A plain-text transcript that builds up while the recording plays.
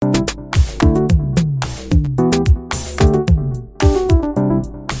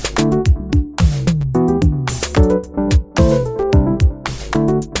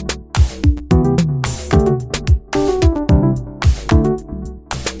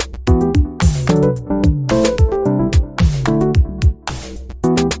Hi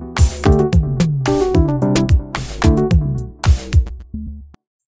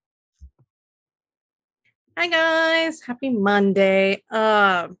guys, happy Monday. We've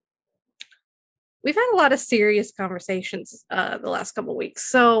had a lot of serious conversations the last couple weeks.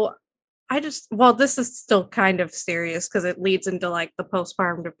 So this is still kind of serious because it leads into like the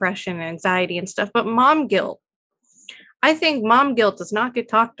postpartum depression and anxiety and stuff, but mom guilt. I think mom guilt does not get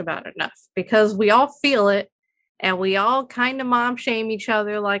talked about enough because we all feel it and we all kind of mom shame each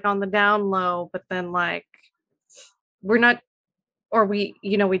other like on the down low, but then like we're not or we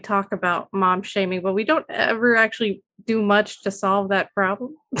talk about mom shaming, but we don't ever actually do much to solve that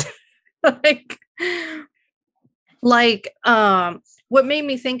problem. like what made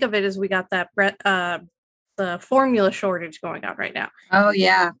me think of it is we got that the formula shortage going on right now. Oh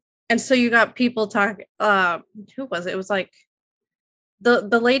yeah. And so you got people talking, who was it? It was like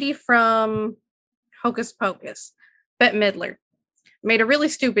the lady from Hocus Pocus, Bette Midler, made a really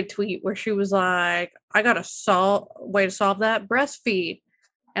stupid tweet where she was like, I got a way to solve that, breastfeed.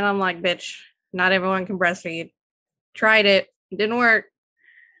 And I'm like, bitch, not everyone can breastfeed. Tried it, didn't work.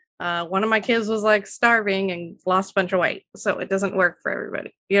 One of my kids was like starving and lost a bunch of weight. So it doesn't work for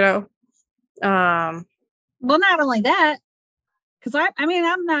everybody, you know? Well, not only that, because I mean,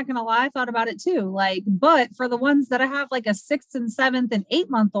 I'm not going to lie, I thought about it too. Like, but for the ones that have like a 6th and 7th and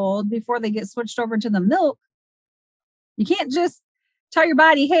 8-month-old before they get switched over to the milk, you can't just tell your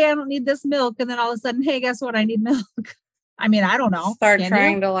body, hey, I don't need this milk. And then all of a sudden, hey, guess what? I need milk. I mean, I don't know. Start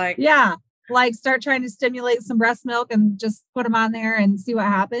trying to like, yeah, like start trying to stimulate some breast milk and just put them on there and see what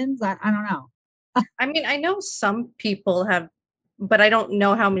happens. I don't know. I mean, I know some people have, but I don't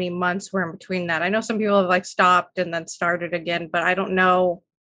know how many months were in between that. I know some people have like stopped and then started again, but I don't know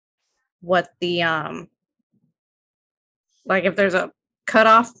what the like if there's a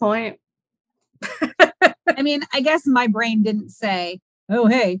cutoff point. I mean, I guess my brain didn't say, oh,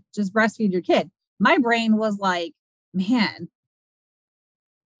 hey, just breastfeed your kid. My brain was like, man,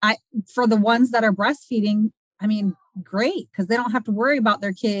 for the ones that are breastfeeding, I mean, great, because they don't have to worry about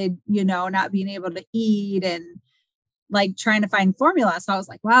their kid, not being able to eat and like trying to find formula. So I was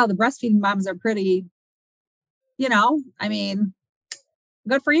like, wow, the breastfeeding moms are pretty, I mean,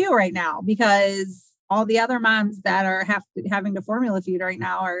 good for you right now, because all the other moms that are having to formula feed right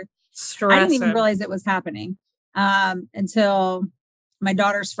now are stressing. I didn't even realize it was happening until my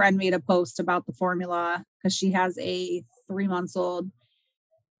daughter's friend made a post about the formula because she has a 3-month-old.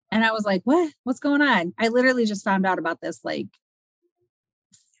 And I was like, what's going on? I literally just found out about this. Like,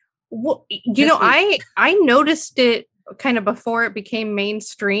 well, I noticed it kind of before it became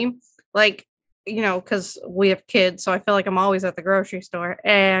mainstream, like, because we have kids. So I feel like I'm always at the grocery store.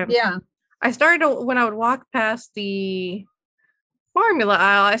 And yeah, I started when I would walk past the formula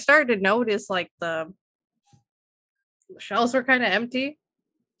aisle, I started to notice like the shelves were kind of empty.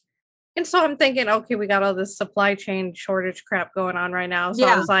 And so I'm thinking, okay, we got all this supply chain shortage crap going on right now. So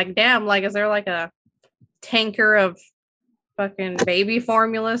I was like, damn, like, is there like a tanker of fucking baby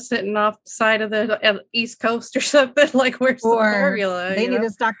formula sitting off the side of the East Coast or something? Like, where's the formula? They need to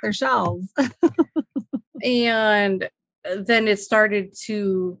stock their shelves. And then you started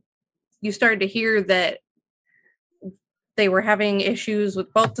to hear that they were having issues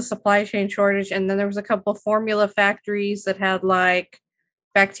with both the supply chain shortage, and then there was a couple of formula factories that had like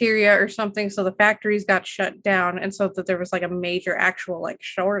bacteria or something, so the factories got shut down, and so that there was like a major actual like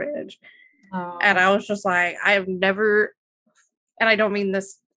shortage. And I was just like, I've never, and I don't mean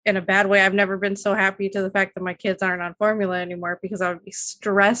this in a bad way, I've never been so happy to the fact that my kids aren't on formula anymore, because I would be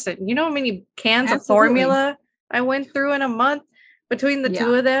stressing. You know how many cans of formula I went through in a month between the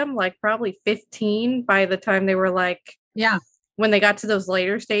two of them? Like probably 15 by the time they were like, when they got to those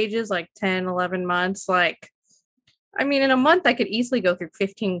later stages, like 10, 11 months. Like, I mean, in a month, I could easily go through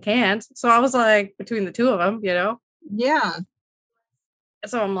 15 cans. So I was like, between the two of them, Yeah.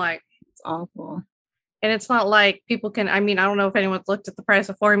 So I'm like, it's awful. And it's not like people can, I mean, I don't know if anyone's looked at the price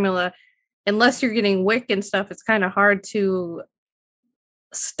of formula. Unless you're getting WIC and stuff, it's kind of hard to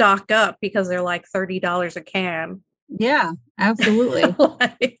stock up because they're like $30 a can. Yeah, absolutely.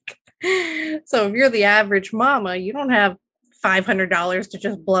 So if you're the average mama, you don't have $500 to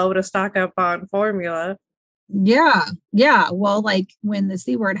just blow to stock up on formula. Yeah. Well, like when the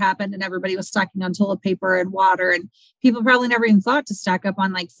C word happened and everybody was stocking on toilet paper and water, and people probably never even thought to stock up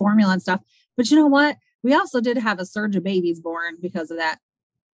on like formula and stuff. But you know what? We also did have a surge of babies born because of that.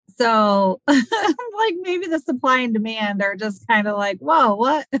 So like maybe the supply and demand are just kind of like, whoa,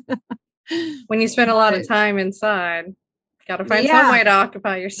 what? When you spend a lot of time inside, got to find some way to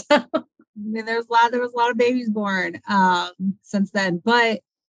occupy yourself. I mean, there was a lot of babies born since then. But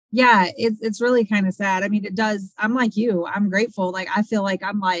Yeah, it's really kind of sad. I mean, it does. I'm like you. I'm grateful. Like I feel like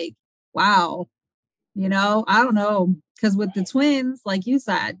I'm like, wow, I don't know. Cause with the twins, like you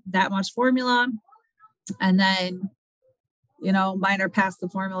said, that much formula. And then, mine are past the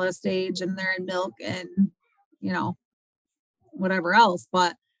formula stage and they're in milk and, you know, whatever else.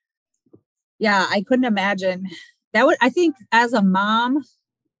 But yeah, I couldn't imagine that would, I think as a mom,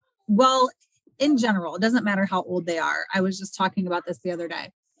 well, in general, it doesn't matter how old they are. I was just talking about this the other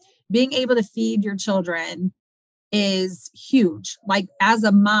day. Being able to feed your children is huge. Like as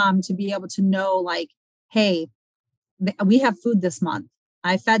a mom to be able to know like, hey, we have food this month.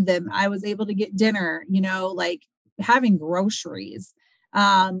 I fed them. I was able to get dinner, like having groceries.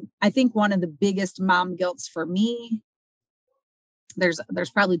 I think one of the biggest mom guilts for me, there's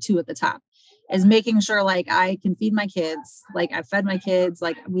probably two at the top, is making sure like I can feed my kids, like I fed my kids,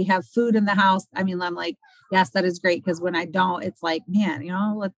 like we have food in the house. I mean, I'm like, yes, that is great. Cause when I don't, it's like, man,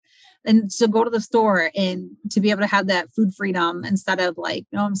 and to go to the store and to be able to have that food freedom instead of like,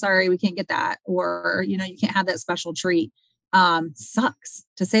 no, I'm sorry, we can't get that. Or, you can't have that special treat. Sucks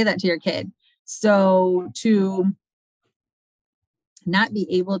to say that to your kid. So to not be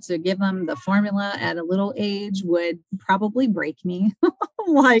able to give them the formula at a little age would probably break me.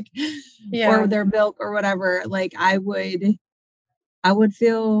 Like, or Yeah. their milk or whatever. Like I would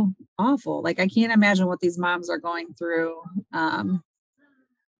feel awful. Like I can't imagine what these moms are going through.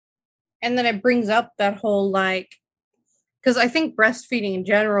 And then it brings up that whole like, because I think breastfeeding in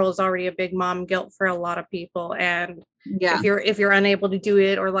general is already a big mom guilt for a lot of people. And Yeah. if you're unable to do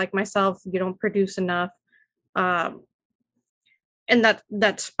it, or like myself, you don't produce enough, um, and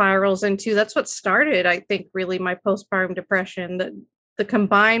that spirals into, that's what started, I think, really my postpartum depression. The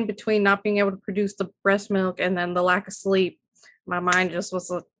combined between not being able to produce the breast milk and then the lack of sleep, my mind just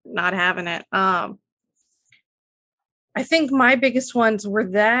was not having it. I think my biggest ones were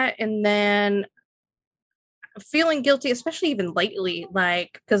that, and then feeling guilty, especially even lately,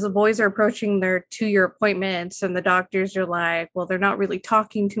 like because the boys are approaching their 2-year appointments and the doctors are like, well, they're not really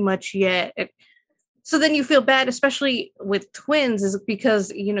talking too much yet. So then you feel bad, especially with twins, is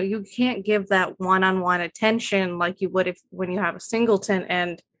because you can't give that one-on-one attention like you would if when you have a singleton,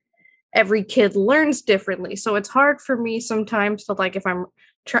 and every kid learns differently. So it's hard for me sometimes to, like, if I'm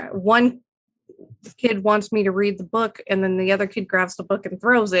one kid wants me to read the book and then the other kid grabs the book and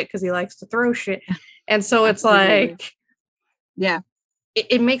throws it because he likes to throw shit. And so it's Absolutely. like Yeah.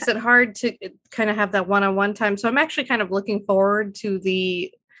 it makes it hard to kind of have that one-on-one time. So I'm actually kind of looking forward to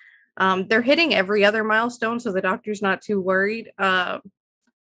they're hitting every other milestone, so the doctor's not too worried.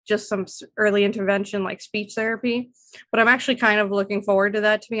 Just some early intervention like speech therapy. But I'm actually kind of looking forward to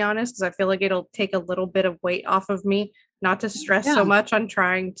that, to be honest, because I feel like it'll take a little bit of weight off of me, not to stress so Yeah. much on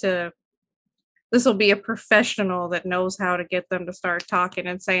trying to. This will be a professional that knows how to get them to start talking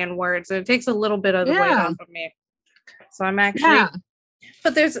and saying words. And it takes a little bit of the weight Yeah. off of me. So I'm Yeah. actually,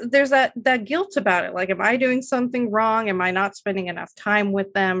 but there's that guilt about it. Like, am I doing something wrong? Am I not spending enough time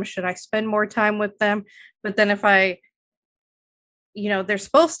with them? Should I spend more time with them? But then if I, they're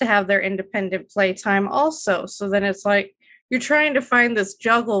supposed to have their independent playtime also. So then it's like you're trying to find this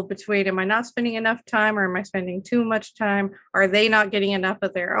juggle between, am I not spending enough time, or am I spending too much time? Are they not getting enough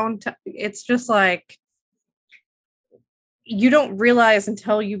of their own time? It's just like you don't realize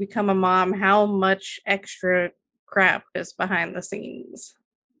until you become a mom how much extra crap is behind the scenes.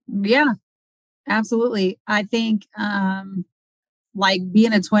 Yeah. Absolutely. I think like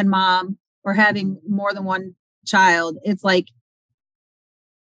being a twin mom or having more than one child, it's like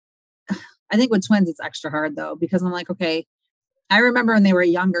I think with twins it's extra hard though, because I'm like, okay, I remember when they were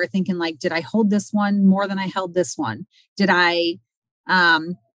younger thinking like, did I hold this one more than I held this one? Did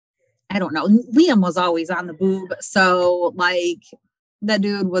um I don't know. Liam was always on the boob. So like that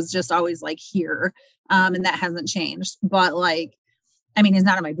dude was just always like here. And that hasn't changed. But like, I mean, he's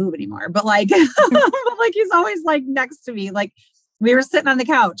not on my boob anymore, but like, but like he's always like next to me. Like we were sitting on the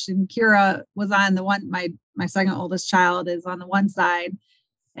couch and Kira was on the one, my second oldest child is on the one side.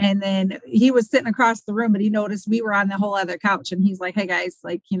 And then he was sitting across the room, but he noticed we were on the whole other couch. And he's like, hey guys,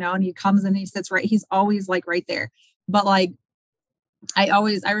 like, and he comes and he sits right, he's always like right there. But like,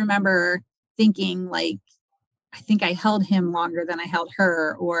 I remember thinking like, I think I held him longer than I held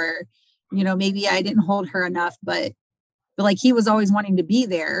her, or, maybe I didn't hold her enough, but like he was always wanting to be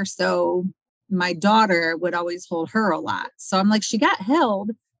there. So my daughter would always hold her a lot. So I'm like, she got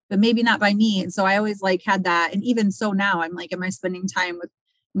held, but maybe not by me. And so I always like had that. And even so now I'm like, am I spending time with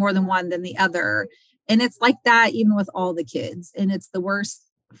more than one than the other? And it's like that even with all the kids. And it's the worst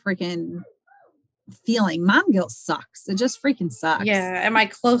freaking feeling. Mom guilt sucks. It just freaking sucks. Yeah. Am I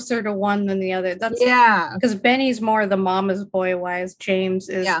closer to one than the other? That's Yeah. because Benny's more the mama's boy, wise James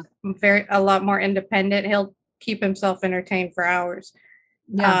is Yeah. a lot more independent. He'll keep himself entertained for hours.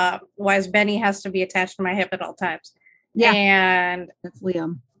 Yeah. Whereas Benny has to be attached to my hip at all times. Yeah. And That's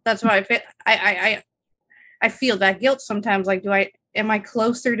Liam. that's why I feel that guilt sometimes. Like, am I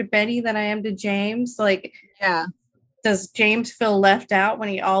closer to Benny than I am to James? Like, Yeah. does James feel left out when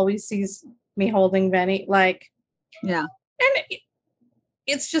he always sees me holding Benny? Like, yeah. And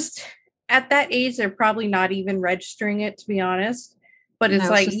it's just at that age, they're probably not even registering it, to be honest. But it's No,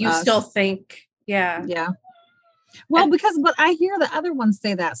 like just you us. still think, yeah. Yeah. Well, but I hear the other ones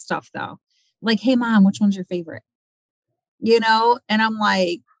say that stuff though. Like, hey mom, which one's your favorite? And I'm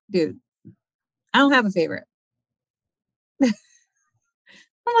like, dude, I don't have a favorite. I'm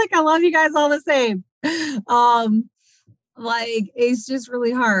like, I love you guys all the same. Like it's just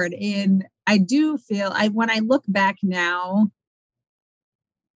really hard. And I do feel when I look back now,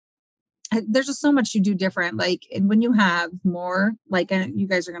 there's just so much you do different. Like, and when you have more, like you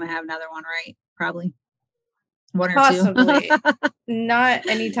guys are going to have another one, right? Probably one or possibly. two. Not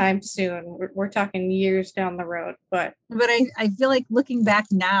anytime soon. We're talking years down the road, but I feel like looking back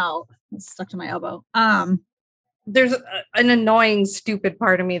now, it's stuck to my elbow. There's an annoying, stupid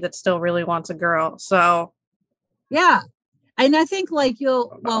part of me that still really wants a girl. So yeah. And I think like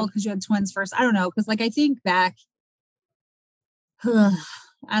because you had twins first. I don't know. Cause like I think back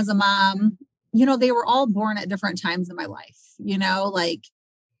as a mom, they were all born at different times in my life, like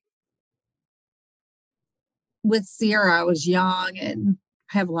with Sierra, I was young and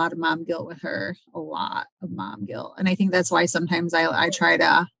I have a lot of mom guilt with her, a lot of mom guilt. And I think that's why sometimes I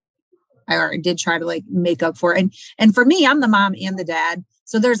did try to like make up for it. And for me, I'm the mom and the dad.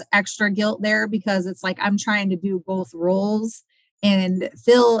 So there's extra guilt there because it's like, I'm trying to do both roles and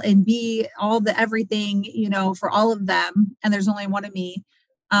fill and be all the everything, for all of them. And there's only one of me.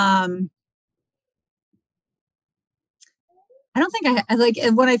 I don't think I like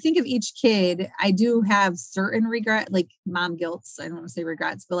when I think of each kid, I do have certain regret, like mom guilts. I don't want to say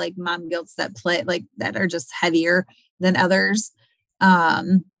regrets, but like mom guilts that play like that are just heavier than others.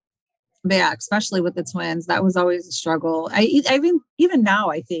 But yeah, especially with the twins, that was always a struggle. Even now,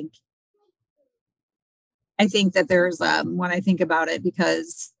 I think that there's when I think about it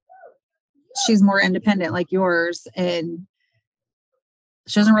because she's more independent like yours and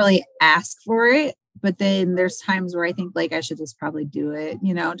she doesn't really ask for it. But then there's times where I think like I should just probably do it,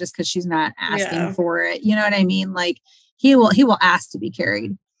 just because she's not asking for it. You know what I mean? Like he will ask to be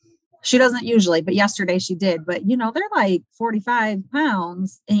carried. She doesn't usually, but yesterday she did. But they're like 45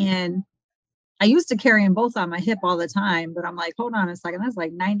 pounds and I used to carry them both on my hip all the time, but I'm like, hold on a second, that's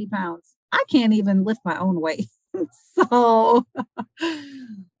like 90 pounds. I can't even lift my own weight. So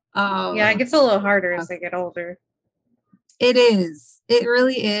yeah, it gets a little harder as they get older. It is. It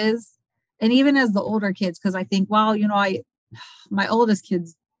really is. And even as the older kids, because I think, well, my oldest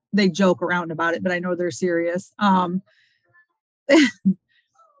kids, they joke around about it, but I know they're serious. When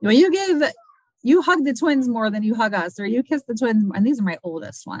you hug the twins more than you hug us, or you kiss the twins, and these are my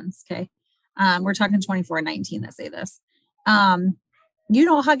oldest ones, okay? We're talking 24 and 19 that say this. You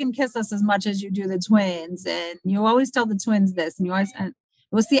don't hug and kiss us as much as you do the twins, and you always tell the twins this, and you always,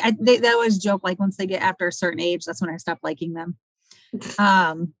 well, see, they always joke like once they get after a certain age, that's when I stop liking them.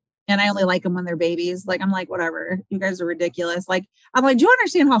 And I only like them when they're babies. Like, I'm like, whatever, you guys are ridiculous. Like, I'm like, do you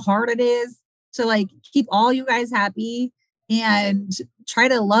understand how hard it is to like keep all you guys happy and try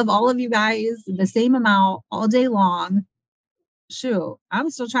to love all of you guys the same amount all day long? Shoot, I'm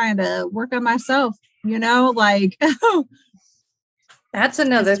still trying to work on myself, like. That's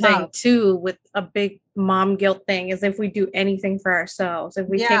another thing too with a big mom guilt thing is if we do anything for ourselves, if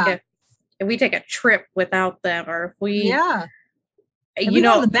we take a trip without them, or if we we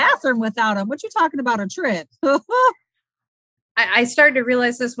go to the bathroom without them. What you talking about, a trip? I started to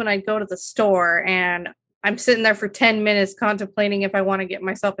realize this when I go to the store and I'm sitting there for 10 minutes contemplating if I want to get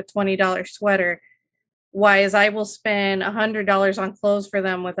myself a $20 sweater. Whereas I will spend $100 on clothes for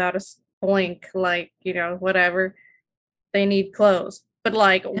them without a blink, like, whatever. They need clothes. But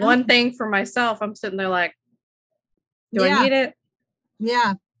like one thing for myself, I'm sitting there like, do I need it?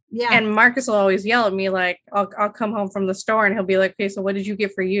 Yeah. Yeah. And Marcus will always yell at me like, I'll come home from the store and he'll be like, okay, so what did you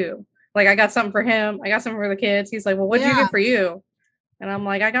get for you? Like, I got something for him. I got something for the kids. He's like, well, what did you get for you? And I'm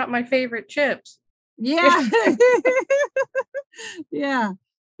like, I got my favorite chips. Yeah. Yeah.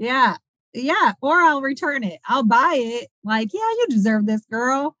 Yeah. Yeah. Or I'll return it. I'll buy it. Like, yeah, you deserve this,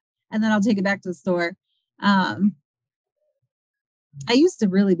 girl. And then I'll take it back to the store. I used to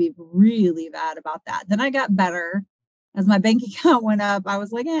really be really bad about that. Then I got better as my bank account went up. I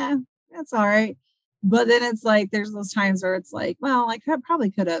was like, yeah, that's all right. But then it's like, there's those times where it's like, well, I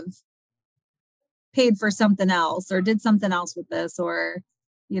probably could have paid for something else or did something else with this, or,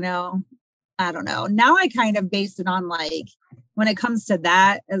 you know, I don't know. Now I kind of base it on like, when it comes to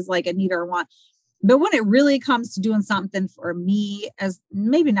that as like a need or want. But when it really comes to doing something for me, as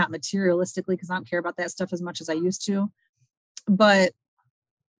maybe not materialistically, because I don't care about that stuff as much as I used to, but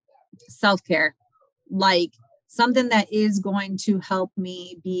self-care, like something that is going to help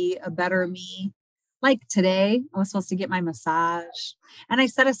me be a better me. Like today, I was supposed to get my massage and I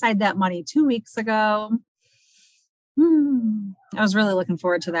set aside that money 2 weeks ago. I was really looking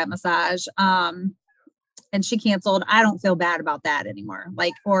forward to that massage. And she canceled. I don't feel bad about that anymore.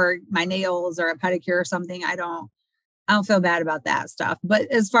 Like, or my nails or a pedicure or something. I don't feel bad about that stuff.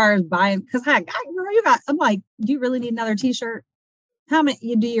 But as far as buying, because heck, I'm like, do you really need another t-shirt? How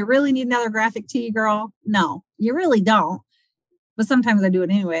many do you really need another graphic tee, girl? No, you really don't. But sometimes I do it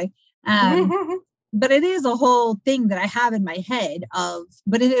anyway. But it is a whole thing that I have in my head of,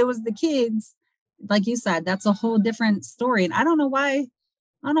 but it was the kids, like you said, that's a whole different story. And I don't know why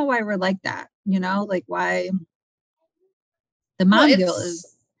we're like that, like why the Well, mom guilt it's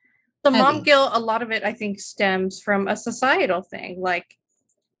is the mom heavy. guilt. A lot of it, I think, stems from a societal thing. Like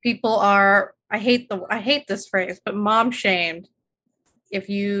people are, I hate this phrase, but mom shamed. If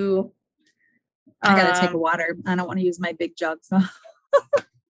you, I gotta take a um, water. I don't want to use my big jug. So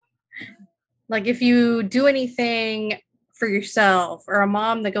like if you do anything for yourself, or a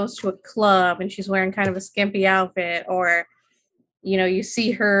mom that goes to a club and she's wearing kind of a skimpy outfit, or you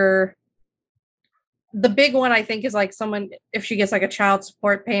see her. The big one I think is like someone, if she gets like a child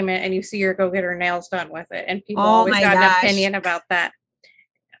support payment and you see her go get her nails done with it, and people oh always my got an gosh. opinion about that.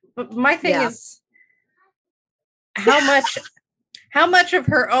 But my thing Yeah. is, how much how much of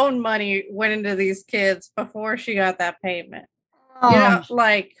her own money went into these kids before she got that payment? Oh,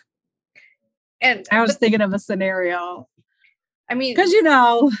 Like, and I was but thinking of a scenario I mean, because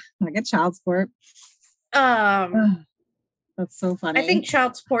I get child support. um Ugh, that's so I funny. think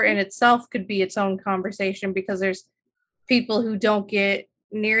child support in itself could be its own conversation, because there's people who don't get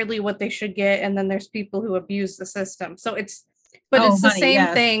nearly what they should get, and then there's people who abuse the system. But Oh, it's the honey, same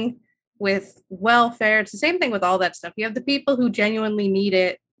yes. thing with welfare. It's the same thing with all that stuff. You have the people who genuinely need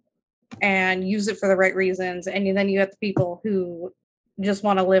it and use it for the right reasons, and then you have the people who just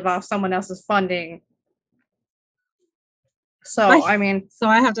want to live off someone else's funding. My, So I mean, so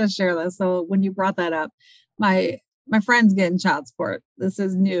I have to share this. So when you brought that up, my my friend's getting child support. This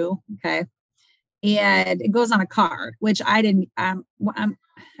is new, okay, and it goes on a card, which I didn't. I've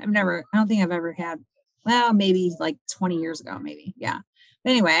never. I don't think I've ever had. Well, maybe like 20 years ago, maybe. Yeah. But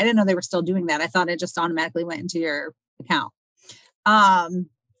anyway, I didn't know they were still doing that. I thought it just automatically went into your account.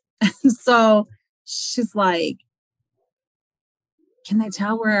 Um, so she's like, "Can they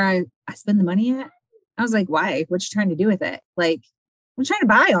tell where I spend the money at?" I was like, "Why? What you trying to do with it? Like, I'm trying to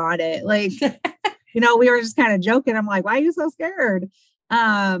buy on it. Like, we were just kind of joking. I'm like, why are you so scared?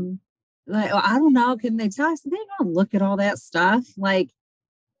 Um, like, well, I don't know. Can they tell us? They don't look at all that stuff. Like,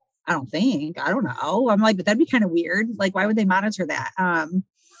 I don't think. I don't know. I'm like, but that'd be kind of weird. Like, why would they monitor that?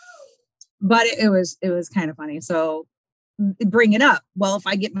 But it was kind of funny. So bring it up. Well, if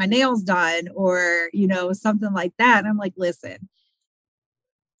I get my nails done or something like that, and I'm like, listen,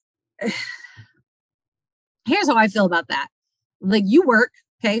 here's how I feel about that. Like you work,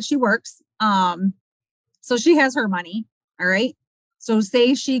 okay? She works. So she has her money. All right. So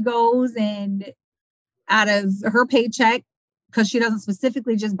say she goes and out of her paycheck, because she doesn't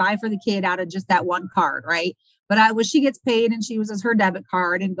specifically just buy for the kid out of just that one card, right? But when she gets paid and she uses her debit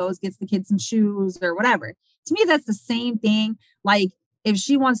card and gets the kid some shoes or whatever. To me, that's the same thing. Like if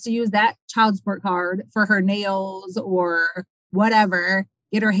she wants to use that child support card for her nails or whatever,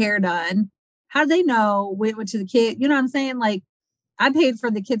 get her hair done. How do they know what went to the kid? You know what I'm saying? Like I paid for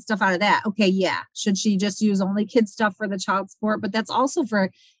the kid stuff out of that. Okay, yeah. Should she just use only kid stuff for the child support? But that's also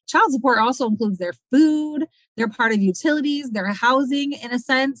for child support also includes their food, they're part of utilities, their housing in a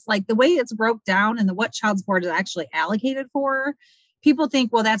sense. Like the way it's broke down and what child support is actually allocated for, people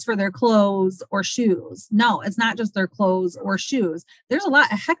think, well, that's for their clothes or shoes. No, it's not just their clothes or shoes. There's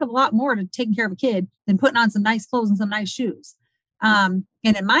a heck of a lot more to taking care of a kid than putting on some nice clothes and some nice shoes. And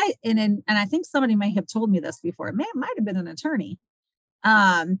I think somebody may have told me this before. Might have been an attorney.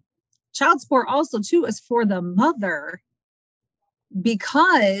 Child support also too is for the mother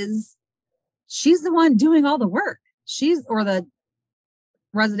because she's the one doing all the work. Or the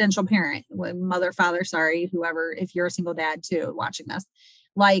residential parent, mother, father, sorry, whoever, if you're a single dad too watching this,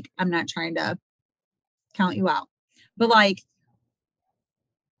 like, I'm not trying to count you out, but like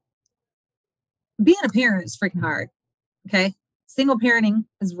being a parent is freaking hard. Okay. Single parenting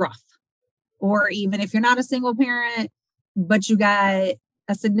is rough. or even if you're not a single parent, but you got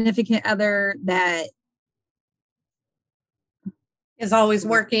a significant other that Is always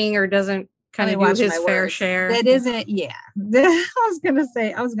working or doesn't kind of do his fair share. That isn't, yeah. I was gonna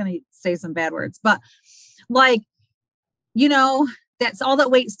say some bad words, but like, you know, that's all that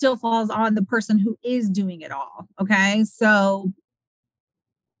weight still falls on the person who is doing it all. Okay. So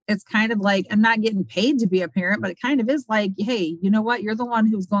it's kind of like, I'm not getting paid to be a parent, but it kind of is like, hey, you know what? You're the one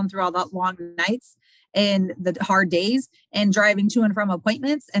who's going through all that long nights and the hard days and driving to and from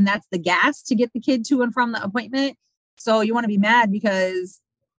appointments. And that's the gas to get the kid to and from the appointment. So you want to be mad because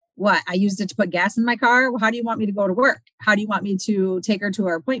what? I used it to put gas in my car. Well, how do you want me to go to work? How do you want me to take her to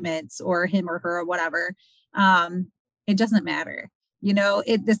her appointments, or him or her or whatever? It doesn't matter. You know,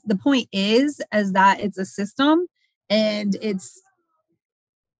 the point is that it's a system, and it's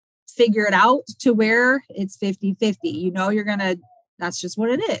figure it out to where it's 50-50. You know, that's just what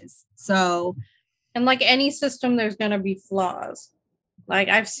it is. So, and like any system, there's going to be flaws. Like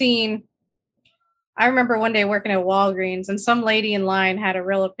I remember one day working at Walgreens, and some lady in line had a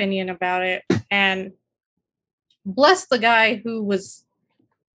real opinion about it, and bless the guy who was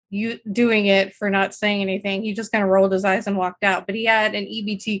doing it for not saying anything. He just kind of rolled his eyes and walked out, but he had an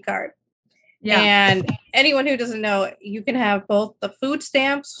EBT card. Yeah. And anyone who doesn't know, you can have both the food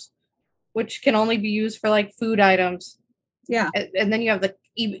stamps, which can only be used for like food items. Yeah. And then you have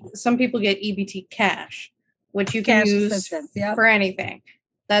some people get EBT cash, which you can use for anything.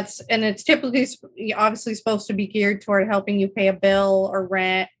 And it's typically obviously supposed to be geared toward helping you pay a bill or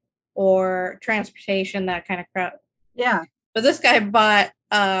rent or transportation, that kind of crap. Yeah. But this guy bought,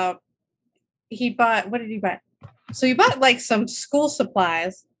 what did he buy? So he bought like some school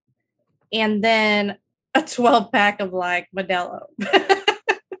supplies and then a 12-pack of like Modelo.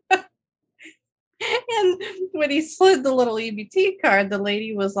 And when he slid the little EBT card, the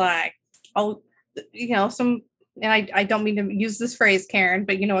lady was like, oh, you know, and I don't mean to use this phrase, Karen,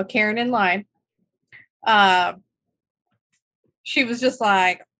 but you know, a Karen in line. She was just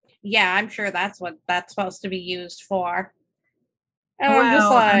like, yeah, I'm sure that's what that's supposed to be used for. And I'm just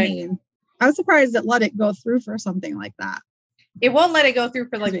like, I was surprised it let it go through for something like that. It won't let it go through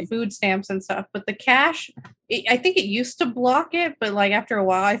for like food stamps and stuff, but the cash, I think it used to block it, but like after a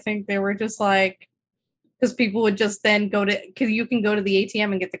while, I think they were just like, because people would just then because you can go to the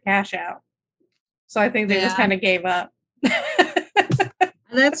ATM and get the cash out. So I think they just kind of gave up.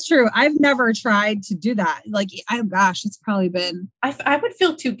 That's true. I've never tried to do that. Like, it's probably been. I would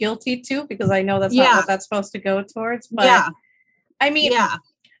feel too guilty too, because I know that's not what that's supposed to go towards. But I mean,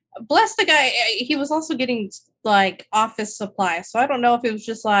 bless the guy. He was also getting like office supplies. So I don't know if it was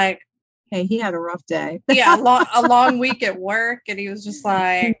just like, hey, he had a rough day. a long week at work. And he was just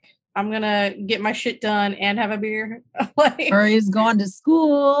like, I'm going to get my shit done and have a beer. Or he's going to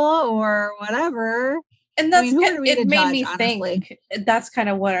school or whatever. And that's, it made me think that's kind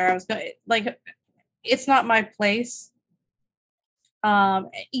of what I was going, like, it's not my place.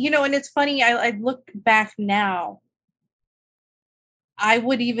 You know, and it's funny, I look back now, I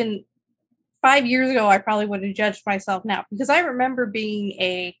would even 5 years ago, I probably would have judged myself now, because I remember being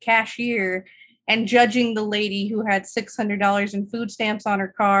a cashier and judging the lady who had $600 in food stamps on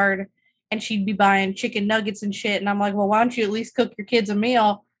her card, and she'd be buying chicken nuggets and shit. And I'm like, well, why don't you at least cook your kids a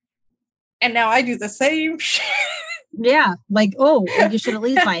meal? And now I do the same shit. Yeah. Like, oh, you should at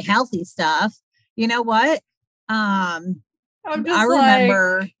least buy healthy stuff. You know what? I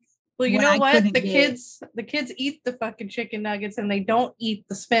remember. Well, you know what? The kids eat the fucking chicken nuggets and they don't eat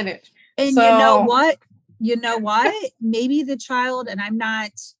the spinach. And you know what? Maybe the child, and I'm not,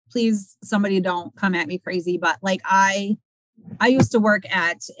 please, somebody don't come at me crazy, but like I used to work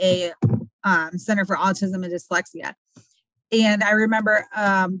at a Center for Autism and Dyslexia. And I remember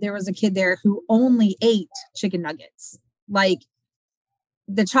there was a kid there who only ate chicken nuggets. Like,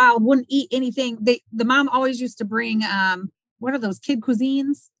 the child wouldn't eat anything. The mom always used to bring, what are those, kid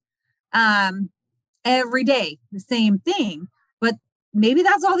cuisines? Every day, the same thing. But maybe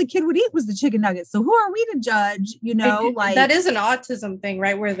that's all the kid would eat was the chicken nuggets. So who are we to judge? You know, like, that is an autism thing,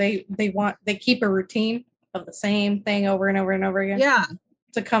 right? Where they keep a routine of the same thing over and over and over again. Yeah.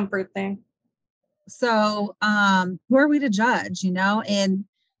 It's a comfort thing. So who are we to judge, you know? And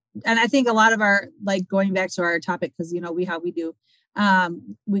I think a lot of our, like, going back to our topic, because, you know, we do,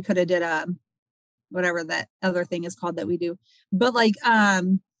 we could have did whatever that other thing is called that we do. But like, I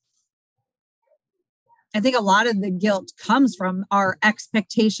think a lot of the guilt comes from our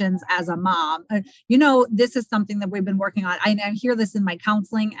expectations as a mom. You know, this is something that we've been working on. I hear this in my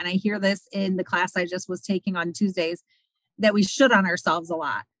counseling, and I hear this in the class I just was taking on Tuesdays, that we should on ourselves a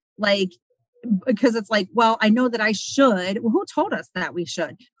lot. Like, because it's like, well, I know that I should. Well, who told us that we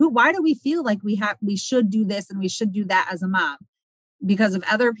should? Why do we feel like we should do this and we should do that as a mom? Because of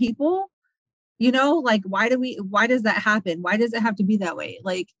other people? Like, why does that happen? Why does it have to be that way?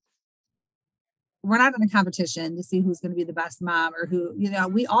 Like, we're not in a competition to see who's going to be the best mom or who,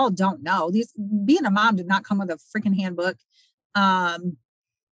 we all don't know. Being a mom did not come with a freaking handbook. And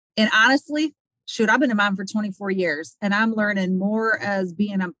honestly, shoot, I've been a mom for 24 years and I'm learning more as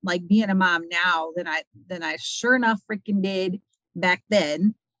being a mom now than I sure enough freaking did back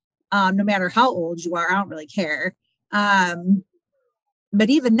then. No matter how old you are, I don't really care. But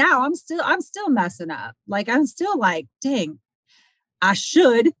even now I'm still messing up. Like, I'm still like, dang, I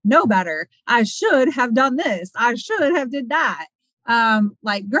should know better. I should have done this. I should have did that.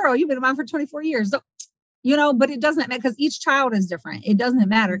 Like, girl, you've been a mom for 24 years. So, but it doesn't matter because each child is different. It doesn't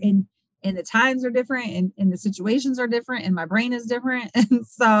matter. And the times are different and the situations are different and my brain is different. And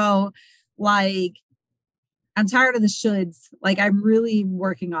so, like, I'm tired of the shoulds. Like, I'm really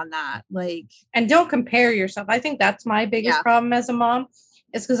working on that. Like, and don't compare yourself. I think that's my biggest problem as a mom.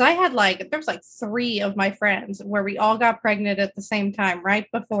 Is because I had there was 3 of my friends where we all got pregnant at the same time, right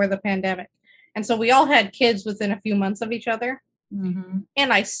before the pandemic. And so we all had kids within a few months of each other. Mm-hmm.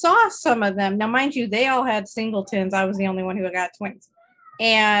 And I saw some of them. Now, mind you, they all had singletons. I was the only one who got twins.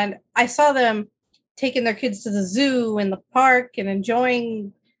 And I saw them taking their kids to the zoo and the park and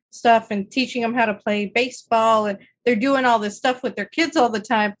enjoying stuff and teaching them how to play baseball. And they're doing all this stuff with their kids all the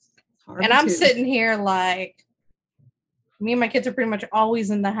time. And I'm sitting here like, me and my kids are pretty much always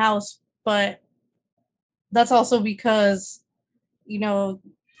in the house, but that's also because,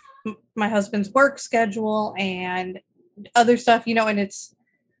 my husband's work schedule and other stuff, and it's,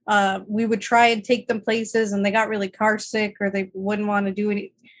 we would try and take them places and they got really car sick or they wouldn't want to do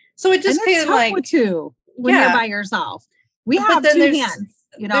any. So it just kind of like, when you're by yourself, we have 2 hands,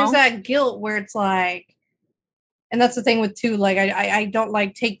 there's that guilt where it's like, and that's the thing with 2, like, I don't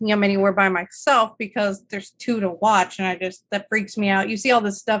like taking them anywhere by myself because there's 2 to watch. And that freaks me out. You see all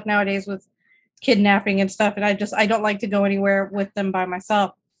this stuff nowadays with kidnapping and stuff. And I don't like to go anywhere with them by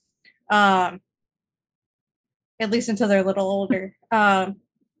myself. At least until they're a little older. But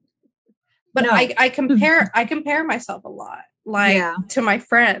no. I compare myself a lot, to my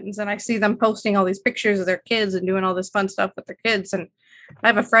friends, and I see them posting all these pictures of their kids and doing all this fun stuff with their kids. And I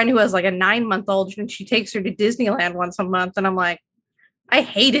have a friend who has a 9-month-old and she takes her to Disneyland once a month. And I'm like, I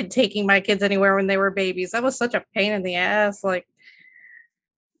hated taking my kids anywhere when they were babies. That was such a pain in the ass.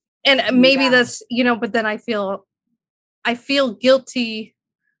 And maybe that's, but then I feel guilty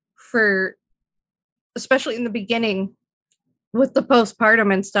for, especially in the beginning with the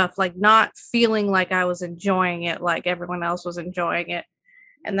postpartum and stuff, not feeling like I was enjoying it like everyone else was enjoying it.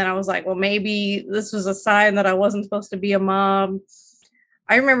 And then I was like, well, maybe this was a sign that I wasn't supposed to be a mom.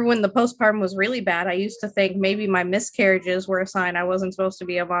 I remember when the postpartum was really bad, I used to think maybe my miscarriages were a sign I wasn't supposed to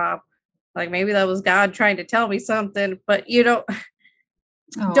be a mom. Maybe that was God trying to tell me something. But don't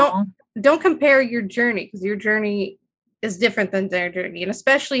compare your journey, because your journey is different than their journey. And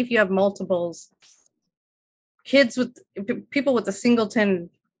especially if you have multiples, people with a singleton,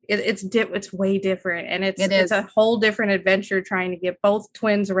 it's way different. And it's a whole different adventure trying to get both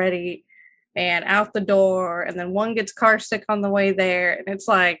twins ready and out the door, and then one gets car sick on the way there, and it's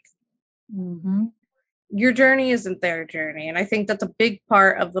like, your journey isn't their journey. And I think that's a big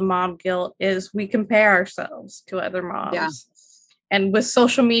part of the mom guilt is we compare ourselves to other moms. And with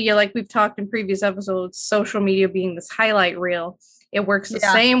social media, like we've talked in previous episodes, social media being this highlight reel, it works the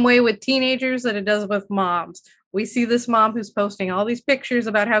same way with teenagers that it does with moms. We see this mom who's posting all these pictures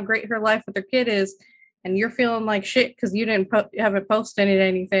about how great her life with her kid is, and you're feeling like shit because you haven't posted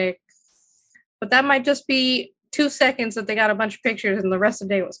anything. But that might just be 2 seconds that they got a bunch of pictures and the rest of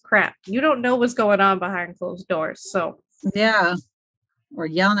the day was crap. You don't know what's going on behind closed doors. So or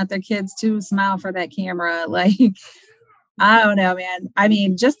yelling at their kids too, smile for that camera. Like, I don't know, man. I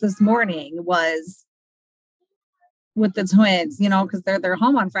mean, just this morning was with the twins, because they're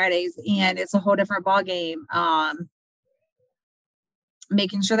home on Fridays and it's a whole different ball game.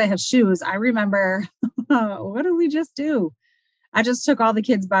 Making sure they have shoes. I remember, what did we just do? I just took all the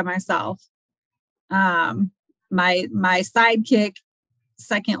kids by myself. My sidekick,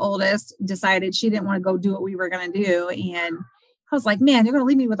 second oldest, decided she didn't want to go do what we were going to do. And I was like, man, you're going to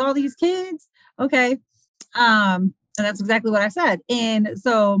leave me with all these kids? Okay. And that's exactly what I said. And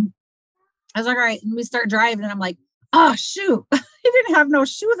so I was like, all right. And we start driving and I'm like, oh, shoot, he didn't have no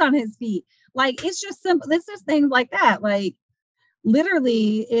shoes on his feet. Like, it's just simple. It's just things like that. Like,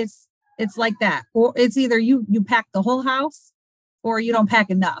 literally it's like that. Or it's either you pack the whole house or you don't pack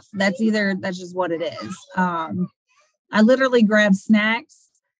enough. That's just what it is. I literally grabbed snacks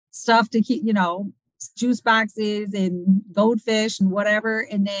stuff to keep, juice boxes and goldfish and whatever.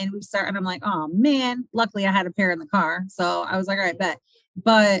 And then we start, and I'm like, oh man, luckily I had a pair in the car. So I was like, all right, bet.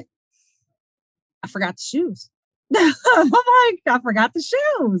 But I forgot the shoes. I forgot the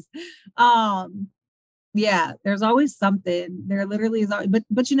shoes. Yeah, there's always something. There literally is always, but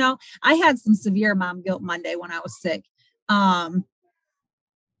I had some severe mom guilt Monday when I was sick. I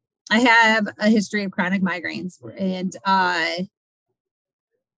have a history of chronic migraines, and I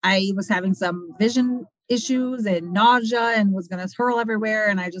was having some vision issues and nausea and was going to hurl everywhere.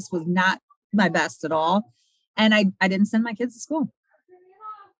 And I just was not my best at all. And I didn't send my kids to school.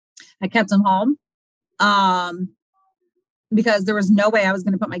 I kept them home because there was no way I was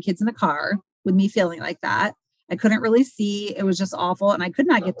going to put my kids in the car with me feeling like that. I couldn't really see. It was just awful. And I could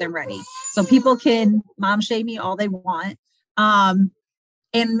not get them ready. So people can mom shame me all they want. And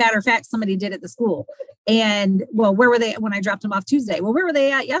matter of fact, somebody did at the school. And well, where were they when I dropped them off Tuesday? Well, where were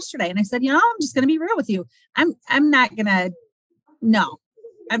they at yesterday? And I said, I'm just going to be real with you. I'm not going to, no,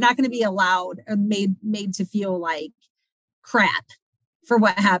 I'm not going to be allowed or made to feel like crap for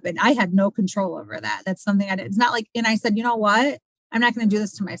what happened. I had no control over that. That's something I did. It's not like, and I said, you know what? I'm not going to do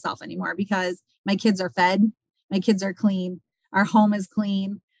this to myself anymore because my kids are fed. My kids are clean. Our home is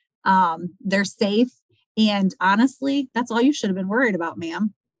clean. They're safe. And honestly, that's all you should have been worried about,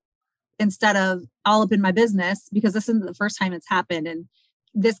 ma'am, instead of all up in my business, because this isn't the first time it's happened. And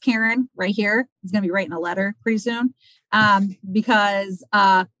this Karen right here is going to be writing a letter pretty soon because,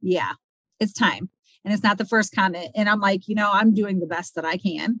 yeah, it's time. And it's not the first comment. And I'm like, I'm doing the best that I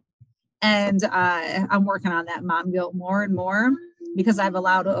can. And I'm working on that mom guilt more and more because I've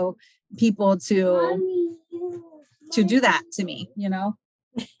allowed people to do that to me,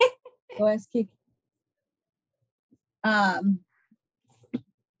 Go ask Kiki. I'm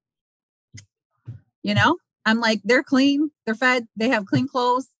like, they're clean, they're fed, they have clean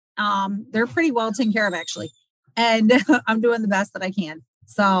clothes. They're pretty well taken care of actually. And I'm doing the best that I can.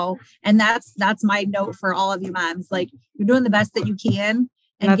 So, and that's my note for all of you moms. Like, you're doing the best that you can,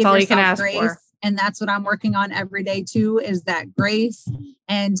 and that's give all yourself you can ask grace. for. And that's what I'm working on every day too, is that grace.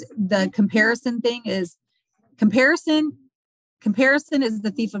 And the comparison thing is comparison is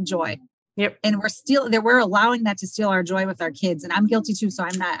the thief of joy. Yep. And we're allowing that to steal our joy with our kids. And I'm guilty too. So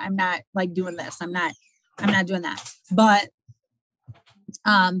I'm not like doing this. I'm not doing that. But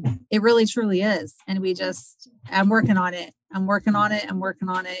it really truly is. And I'm working on it.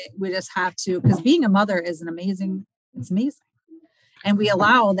 We just have to, because being a mother is it's amazing. And we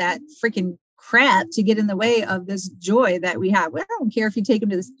allow that freaking crap to get in the way of this joy that we have. I don't care if you take them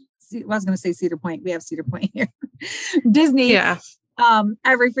to this. I was going to say Cedar Point. We have Cedar Point here. Disney. Yeah.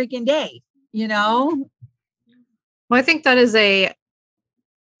 Every freaking day, Well, I think that is a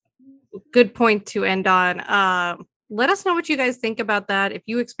good point to end on. Let us know what you guys think about that. If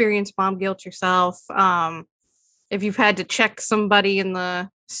you experience mom guilt yourself, if you've had to check somebody in the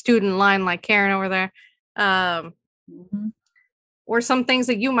student line like Karen over there, or some things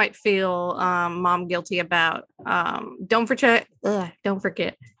that you might feel mom guilty about. Don't forget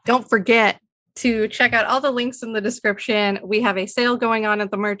to check out all the links in the description. We have a sale going on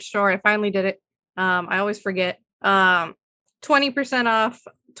at the merch store. I finally did it. I always forget. 20% off,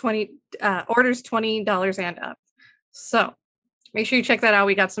 orders $20 and up. So make sure you check that out.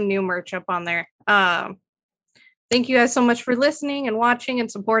 We got some new merch up on there. Thank you guys so much for listening and watching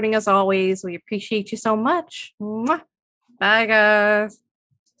and supporting us always. We appreciate you so much. Mwah. Bye, guys.